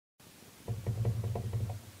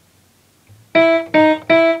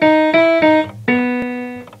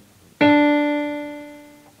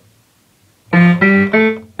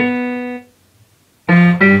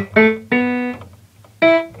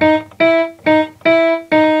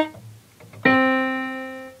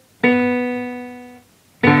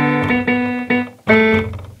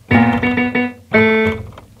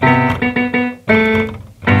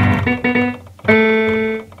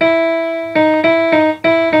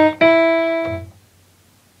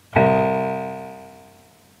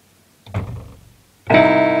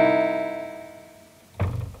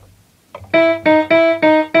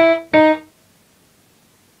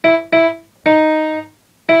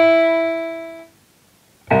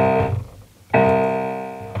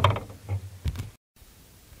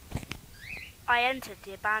I entered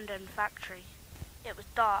the abandoned factory. It was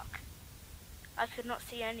dark. I could not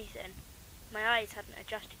see anything. My eyes hadn't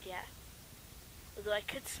adjusted yet. Although I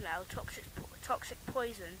could smell toxic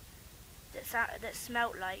poison that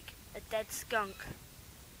smelt like a dead skunk.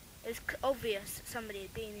 It was obvious that somebody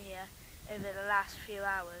had been here over the last few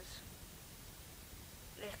hours.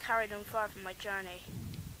 I carried on far from my journey.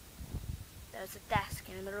 There was a desk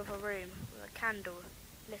in the middle of a room with a candle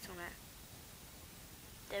lit on it.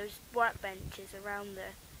 There was workbenches around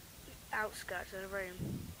the outskirts of the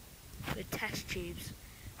room with test tubes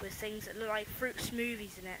with things that looked like fruit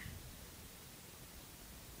smoothies in it.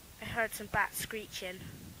 I heard some bats screeching.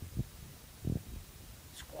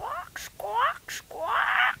 Squawk, squawk,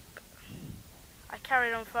 squawk! I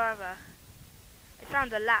carried on further. I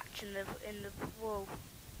found a latch in the wall.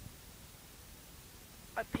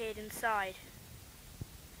 I peered inside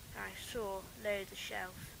and I saw loads of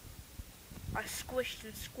shelves. I squished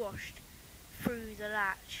and squashed through the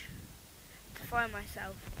latch to find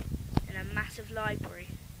myself in a massive library.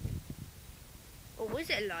 Or was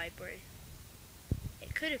it a library?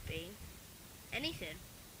 It could have been anything.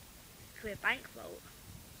 It could be a bank vault.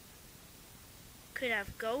 Could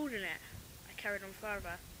have gold in it. I carried on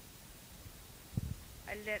further.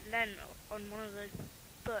 I leant on one of the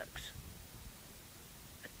books.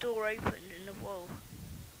 A door opened in the wall.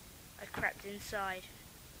 I crept inside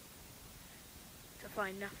to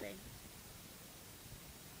find nothing.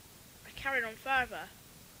 I carried on further,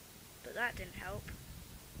 but that didn't help.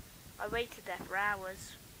 I waited there for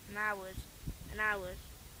hours and hours and hours,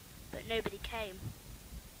 but nobody came.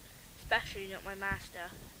 Especially not my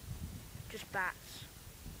master. Just bats.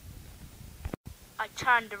 I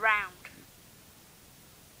turned around.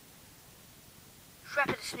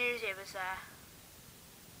 Shrepper the Snoozer was there.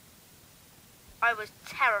 I was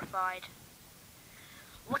terrified.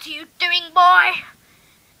 What are you doing, boy?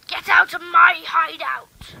 Get out of my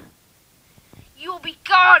hideout. You'll be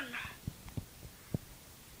gone.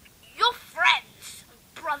 Your friends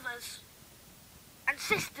and brothers and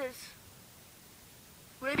sisters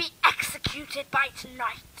will be executed by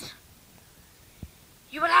tonight.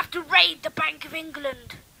 You will have to raid the Bank of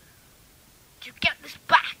England to get this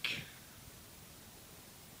back.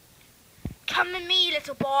 Come with me,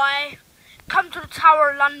 little boy. Come to the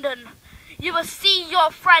Tower of London. You will see your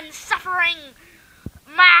friends suffering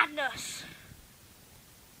madness.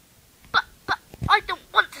 But I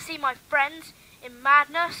don't want to see my friends in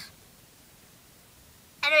madness.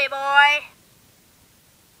 Anyway, boy,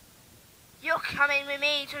 you're coming with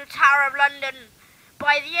me to the Tower of London.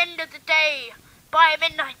 By the end of the day, by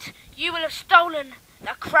midnight, you will have stolen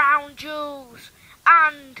the crown jewels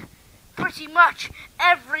and pretty much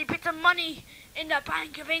every bit of money in the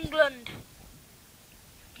Bank of England.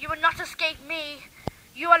 You will not escape me.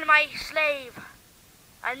 You are my slave,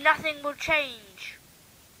 and nothing will change.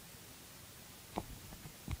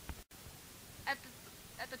 At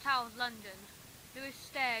the Tower of London, Lewis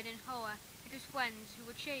stared in horror at his friends who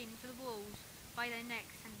were chained to the walls by their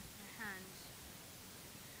necks and their hands.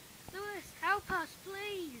 Lewis, help us,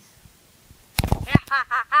 please!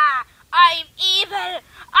 I'm evil!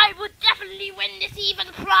 I will definitely win this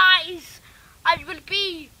evil prize! I will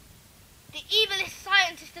be the evilest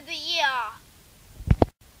scientist of the year!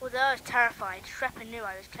 Although I was terrified, Shrepper knew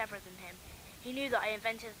I was cleverer than him. He knew that I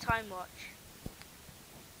invented a time watch.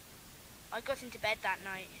 I got into bed that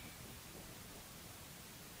night.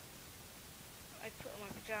 I put on my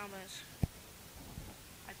pyjamas.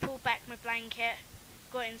 I pulled back my blanket,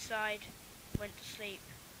 got inside, went to sleep.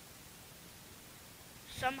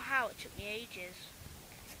 Somehow it took me ages.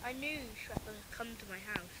 I knew Shrepper had come to my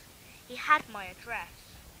house. He had my address.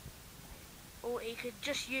 Or he could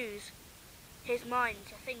just use his mind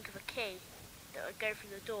to think of a key that would go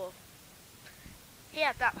through the door. He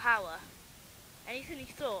had that power. Anything he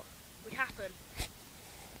thought would happen.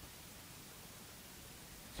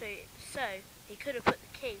 So he could have put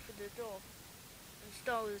the key through the door and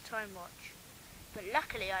stole the time watch. But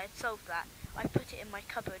luckily I had solved that. I put it in my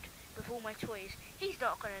cupboard with all my toys. He's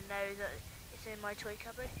not going to know that it's in my toy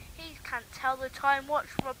cupboard. He can't tell the time watch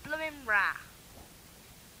from a blooming rat.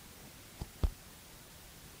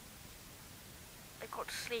 I got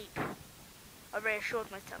to sleep. I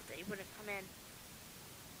reassured myself that he wouldn't come in.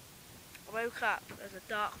 I woke up as a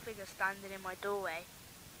dark figure standing in my doorway.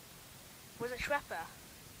 Was it Schwepper?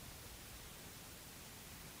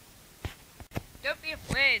 Don't be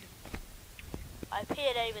afraid. I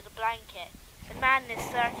peered over the blanket. The man in his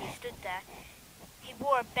 30s stood there. He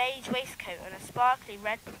wore a beige waistcoat and a sparkly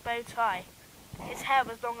red bow tie. His hair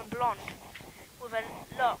was long and blonde, with a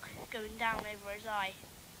lock going down over his eye.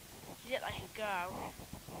 He looked like a girl.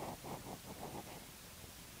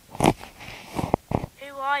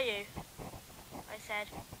 "Who are you?" I said,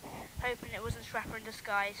 hoping it wasn't Schwepper in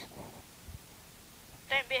disguise.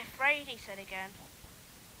 "Don't be afraid," he said again,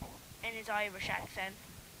 in his Irish accent.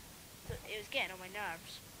 It was getting on my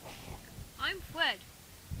nerves. I'm Fred.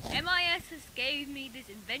 MIS has gave me this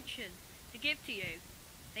invention to give to you.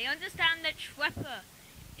 They understand that Schwepper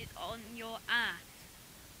is on your ass.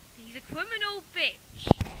 He's a criminal bitch.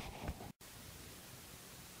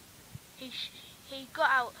 He got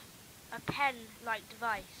out a pen-like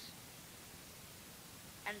device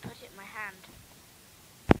and put it in my hand.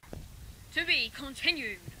 To be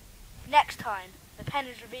continued. Next time, the pen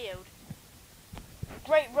is revealed.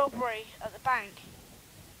 Great robbery at the bank.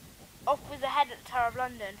 Off with the head at the Tower of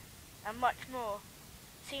London, and much more.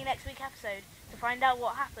 See you next week's episode to find out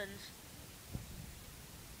what happens.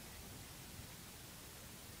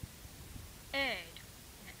 Hey.